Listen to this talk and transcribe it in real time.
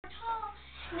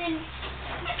then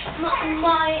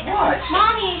my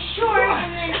mommy is short,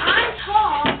 and then I'm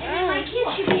tall, and then my kids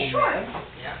should be short.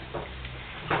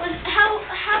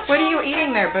 How What are you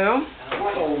eating there, Boo?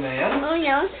 What, old man? Oh,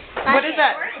 no. What is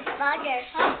that? Butter.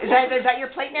 Is that your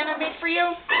plate Nana made for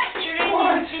you?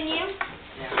 Sure than you?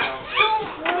 So,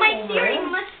 my theory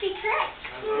must be correct.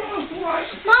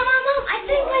 Mom, I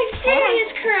think my theory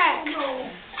is correct.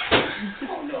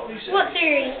 What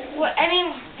theory? What?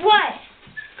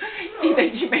 You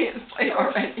think you made his plate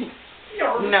already?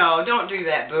 No, don't do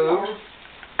that, Boo.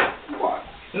 What?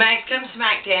 Max, come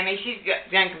smack Tammy. She's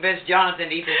going to convince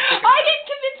Jonathan to eat this chicken. I didn't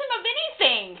convince him of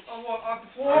anything.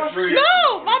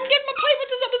 No, Mom gave him a plate with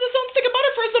his own stick of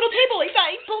butter for his little table. He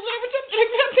pulls it over to him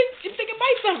and take a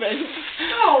bite of it.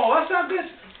 No, that's not good.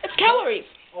 It's calories.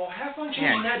 Oh, have fun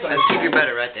Here, changing that. let's keep your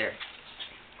butter right there.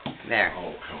 There.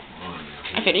 Oh, come on.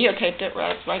 I videotaped it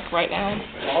right now.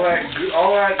 All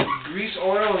that grease,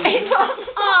 oil, and...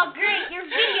 Oh, great, you're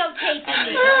videotaping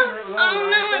me.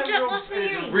 Oh, no, I just lost my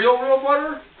earring. Is it real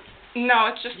butter? No,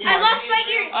 it's just I lost my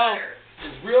earring. Oh.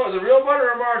 Is it real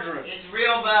butter or margarine? It's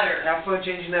real butter. Have fun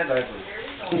changing that diaper.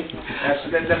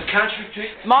 That's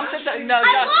contradictory. Mom says that, no,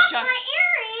 I lost Josh. my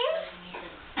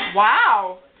earring.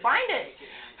 Wow. Find it.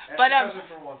 But,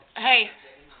 hey.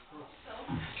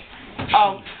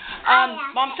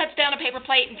 Mom sets down a paper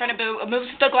plate in front of Boo, moves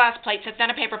the glass plate, sets down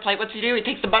a paper plate. What's he do? He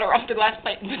takes the butter off the glass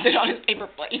plate and puts it on his paper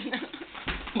plate.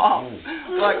 Mom,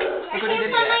 look what he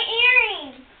did I my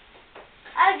earring.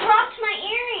 I dropped my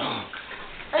earring.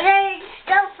 But I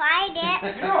still find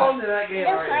it. You're on to that game,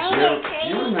 aren't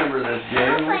you? You remember this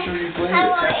game. What sure you playing it? I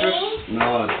want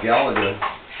No, it's Galaga.